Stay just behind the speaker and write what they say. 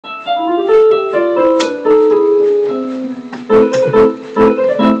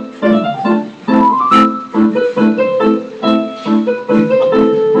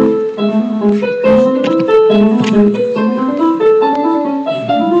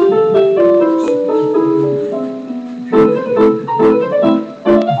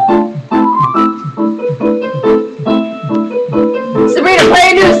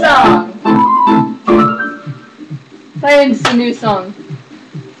song.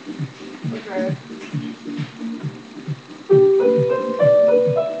 Okay.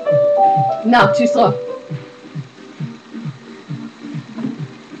 No, too slow.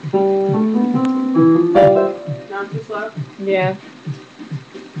 Not too slow? Yeah.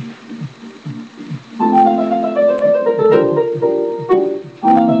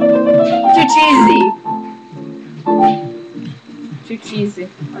 Too cheesy. Too cheesy.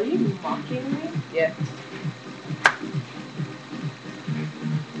 Are you mocking me? Yeah.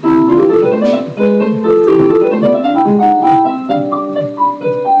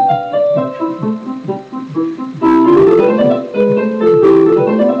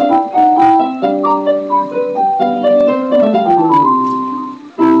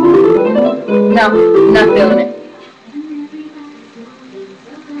 No, not feeling it.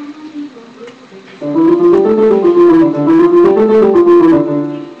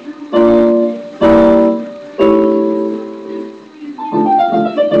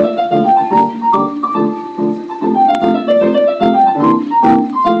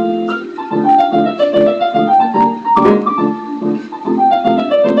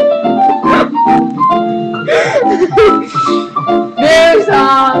 New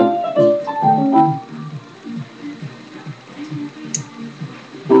song.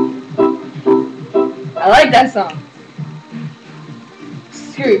 I like that song.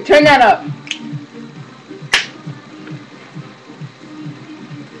 Screw, turn that up.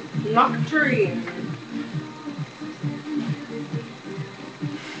 Nocturne.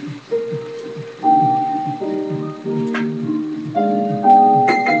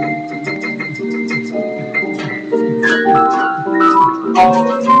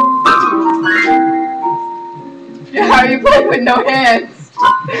 Yeah, how are you playing with no hands?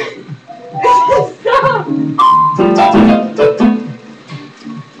 Stop.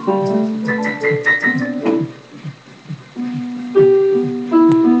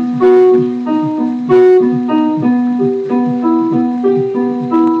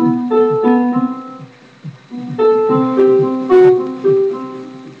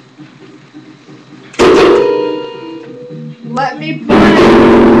 Let me play.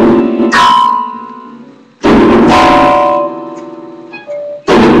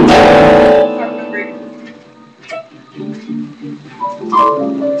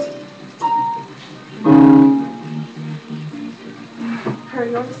 Hurry,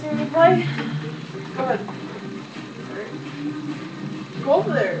 you want to see me play? Go ahead. Go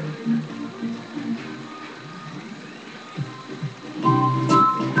over there.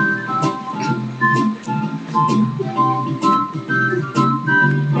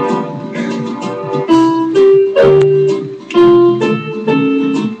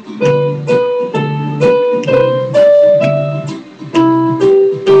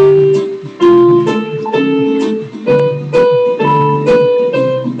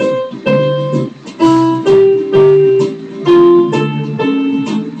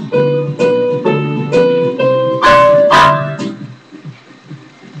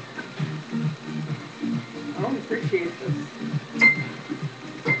 I don't appreciate this.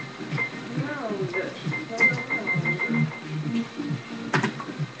 No, this. No.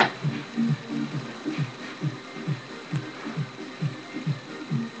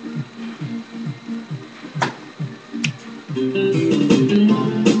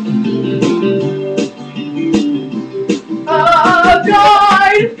 Oh,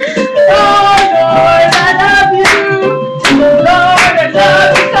 God! Oh, Lord, I love you! Lord, I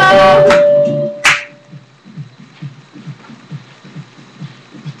love you so!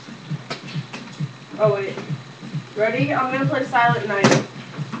 Oh, wait. Ready? I'm gonna play Silent Night.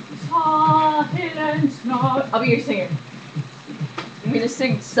 Silent night. I'll be your singer. I'm gonna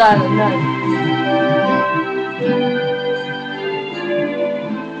sing Silent Night.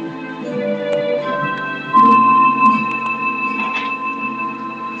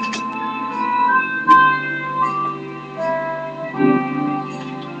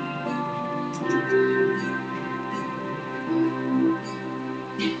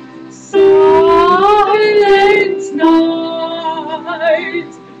 Silent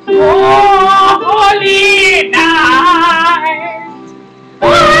night, holy night.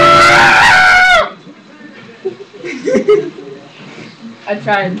 I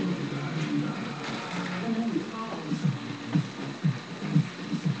tried.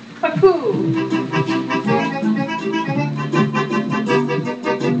 Cuckoo.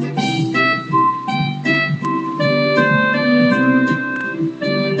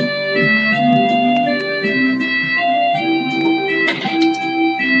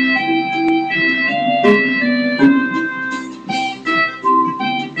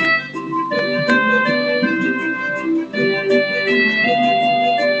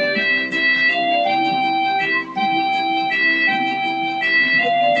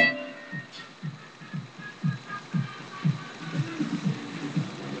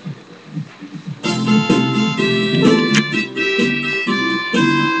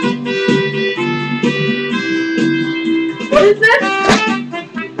 What is this?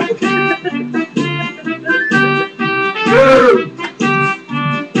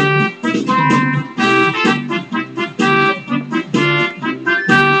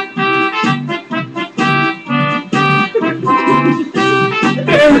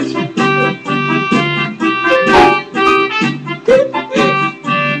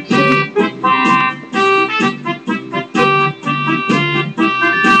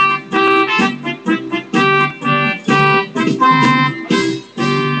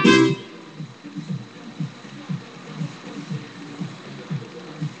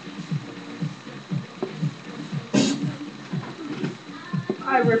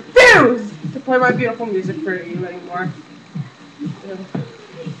 I refuse to play my beautiful music for you anymore.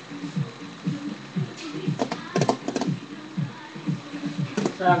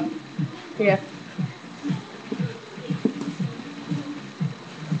 Yeah.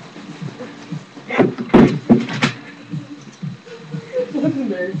 That's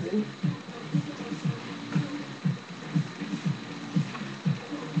amazing.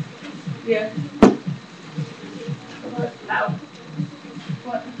 Yeah. What? Ow.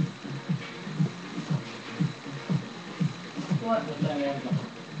 What? What?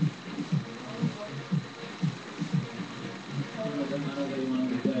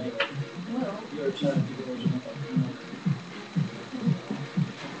 You're a child to go to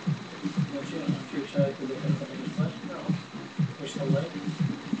Aren't you excited to look at the flesh? No. Push the leg?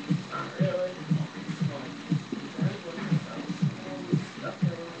 Not really.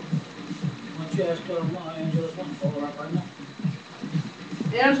 Why don't you ask Angela's mom? Call her up right now.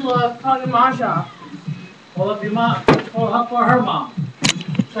 Angela, call your Masha. Call up your mom. Call up for her mom.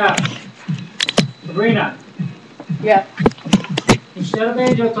 Sab. Sabrina. Yeah. Instead of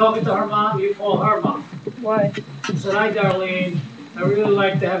Angela talking to her mom, you call her mom. Why? She said, hi, Darlene. I really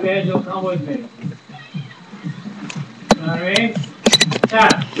like to have Angela come with me. You know what I mean?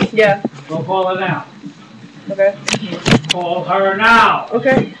 Sab. Yeah. Go call her now. Okay. Call her now.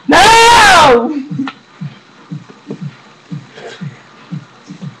 Okay. No!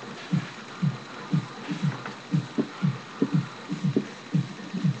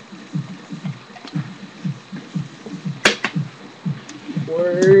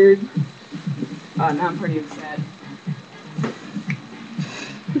 Word. Oh, now I'm pretty upset.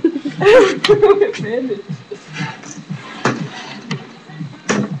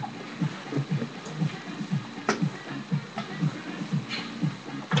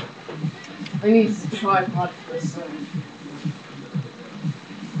 I need to tripod for this thing.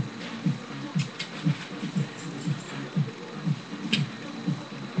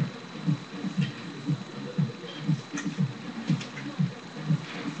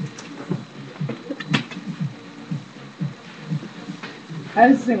 How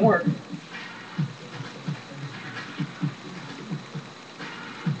does this thing work?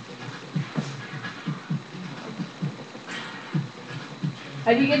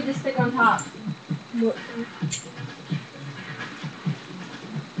 How do you get this stick on top? What?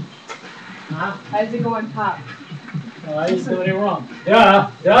 Huh? How does it go on top? No, I didn't do anything wrong. Duh.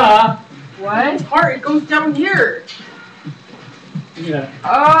 What? It's hard. It goes down here. Yeah.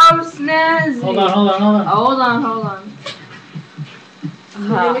 Oh, snazzy. Hold on. Hold on.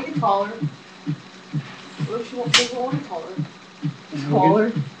 Can you make it taller? What if she doesn't want it taller? Taller?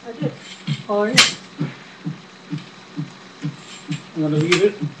 I did. Taller. I'm gonna leave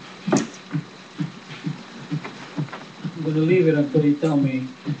it. I'm gonna leave it until you tell me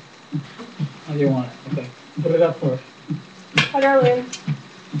how you want it. Okay. Put it up first. Hi, darling.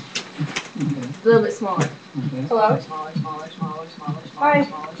 Okay. A little bit smaller. Okay. Smaller.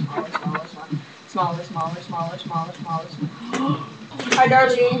 Hi,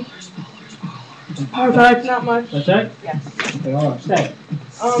 darling. Perfect. Not much. That's it? Yes. Okay, hold on. Stay.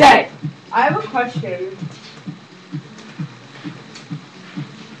 Stay. I have a question.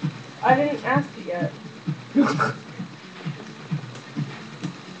 I didn't ask it yet.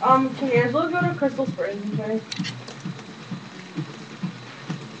 Can Angela go to Crystal Springs with me?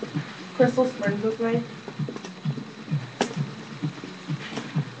 Crystal Springs with me?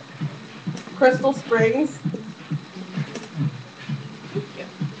 Crystal Springs?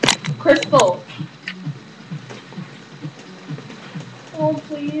 Crystal! Oh,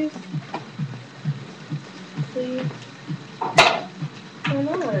 please. Please. Why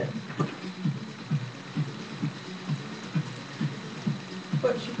not?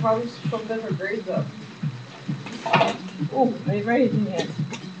 But she probably still get her grades up. Oh, I raised in yet.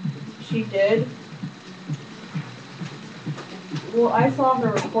 She did? Well, I saw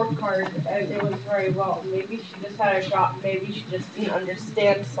her report card and it was very well. Maybe she just had a shot. Maybe she just didn't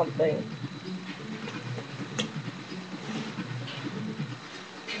understand something.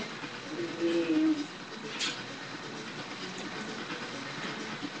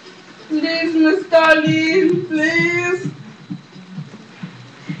 Please, Miss Darlene, please.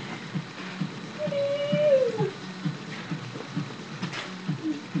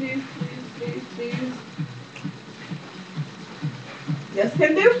 Please, please, please, please. Yes,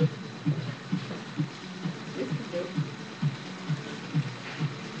 can do? Yes,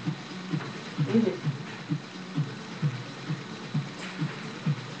 can do.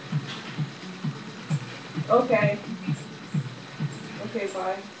 Okay. Okay,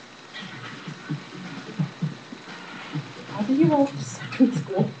 bye. Why do you want to suck in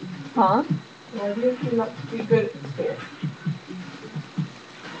school? Huh? Why do you not be good at school?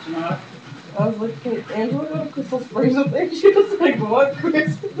 It's not. I was like, can Angela go to Crystal Springs with me? She was like, what?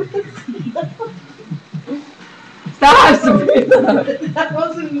 Christmas? Stop, Sabrina! That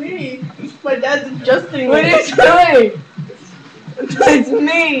wasn't me. My dad's adjusting What are it. you doing? It's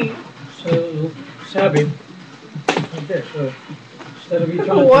me! So, Sabby. Right there, so. Instead of you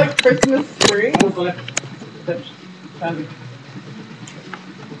trying What? Christmas Spring? to. That's Sabby.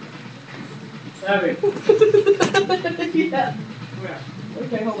 Sabby. Yeah. Where?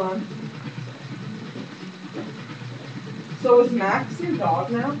 Okay, hold on. So is Max your dog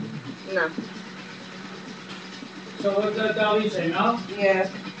now? No. So what did Dolly say, no? Yeah.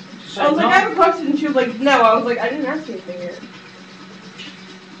 She I said was like, no? I have a question, and she was like, no. I was like, I didn't ask you anything yet.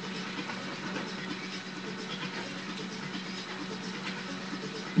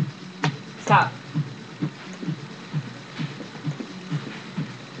 Stop.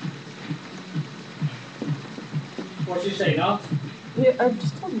 What'd she say, no? Yeah, I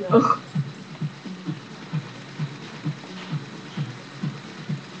just told you. Ugh.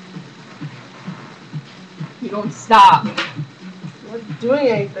 You don't stop. I'm not doing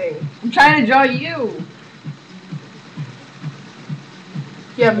anything. I'm trying to draw you.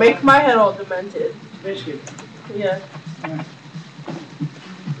 Yeah, make my head all demented. Biscuit. Yeah.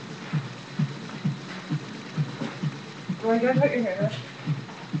 Well, I gotta cut your hair.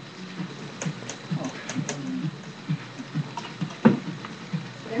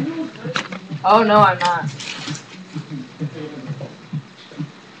 Oh no, I'm not.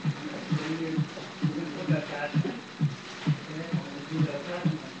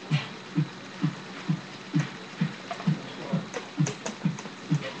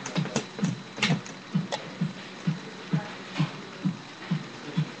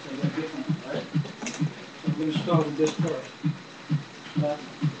 I'm going to start with this first. That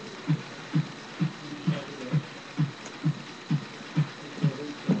one.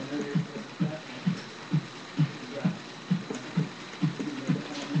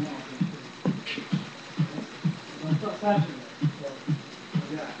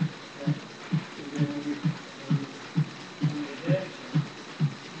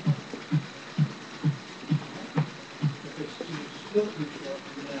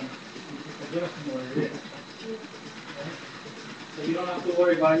 So you don't have to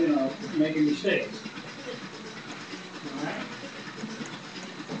worry about, making mistakes. All right?